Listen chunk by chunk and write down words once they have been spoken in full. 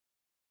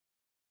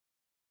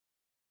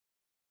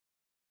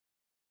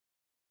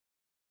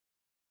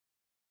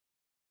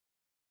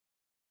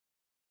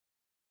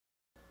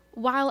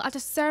While at a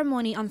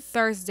ceremony on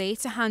Thursday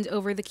to hand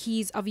over the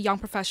keys of young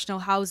professional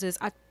houses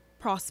at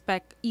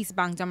Prospect East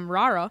Bank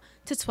Damrara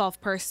to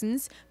 12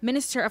 persons,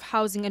 Minister of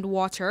Housing and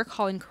Water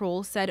Collin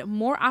Croal said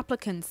more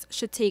applicants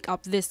should take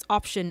up this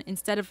option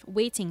instead of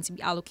waiting to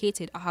be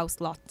allocated a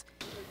house lot.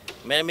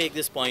 May I make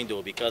this point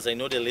though, because I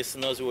know the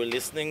listeners who are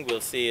listening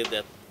will say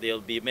that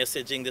they'll be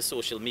messaging the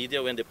social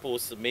media when the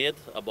post is made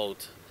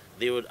about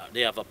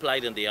they have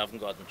applied and they haven't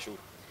gotten through.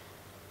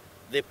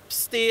 The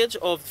stage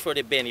for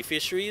the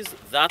beneficiaries,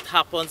 that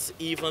happens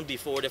even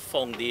before the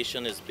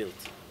foundation is built.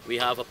 We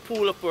have a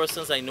pool of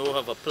persons I know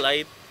have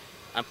applied,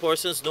 and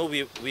persons know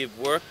we've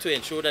worked to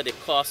ensure that the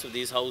cost of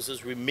these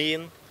houses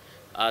remain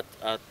at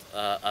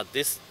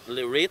this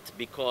rate,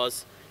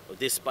 because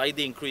despite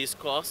the increased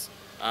costs,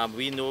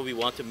 we know we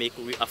want to make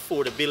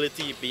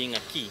affordability being a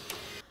key.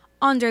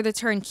 Under the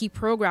turnkey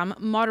program,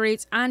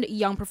 moderate and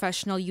young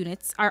professional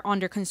units are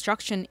under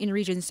construction in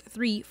regions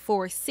 3,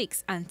 4,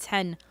 6 and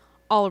 10.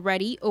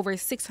 Already, over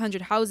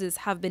 600 houses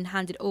have been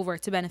handed over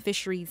to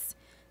beneficiaries.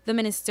 The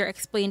minister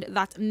explained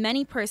that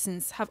many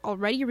persons have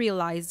already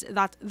realized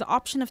that the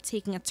option of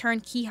taking a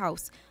turnkey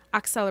house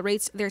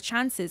accelerates their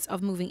chances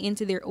of moving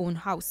into their own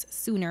house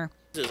sooner.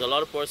 There's a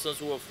lot of persons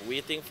who are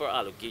waiting for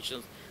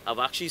allocations have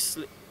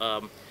actually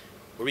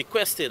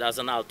requested as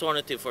an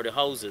alternative for the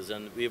houses,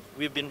 and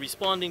we've been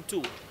responding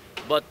to,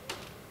 but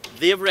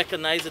they've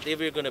recognized that if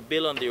they're going to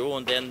build on their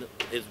own, then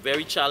it's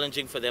very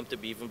challenging for them to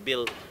be even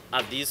build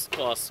at these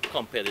costs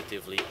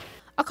competitively.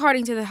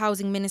 According to the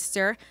housing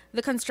minister,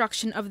 the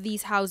construction of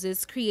these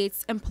houses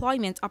creates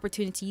employment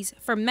opportunities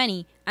for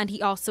many, and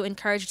he also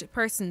encouraged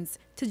persons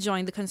to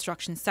join the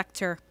construction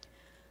sector.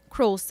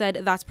 Croal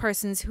said that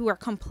persons who are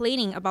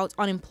complaining about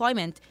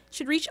unemployment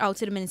should reach out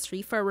to the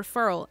ministry for a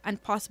referral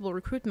and possible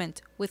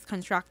recruitment with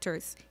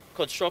contractors.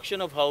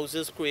 Construction of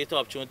houses create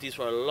opportunities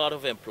for a lot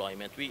of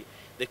employment.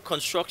 The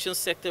construction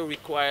sector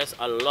requires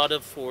a lot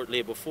of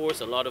labor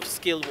force, a lot of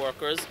skilled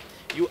workers.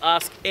 You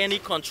ask any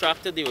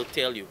contractor, they will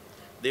tell you.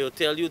 They will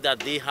tell you that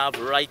they have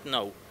right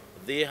now,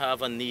 they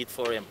have a need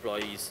for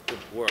employees to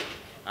work.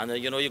 And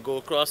you go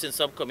across in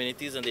some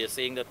communities and they're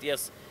saying that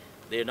yes,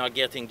 they're not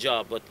getting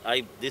job, but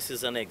this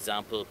is an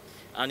example.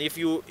 And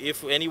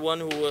if anyone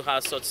who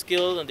has such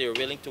skill and they're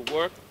willing to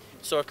work,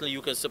 certainly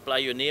you can supply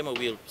your name,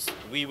 and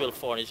we will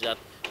furnish that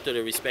to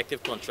the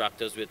respective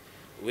contractors with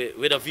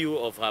a view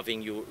of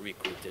having you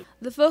recruited.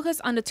 The focus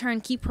on the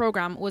turnkey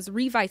program was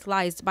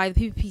revitalized by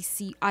the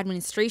PPPC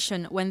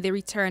administration when they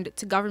returned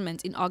to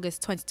government in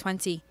August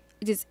 2020.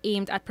 It is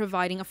aimed at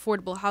providing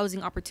affordable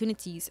housing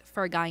opportunities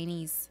for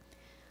Guyanese.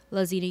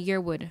 Lazina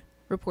Yearwood,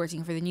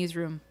 reporting for the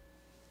newsroom.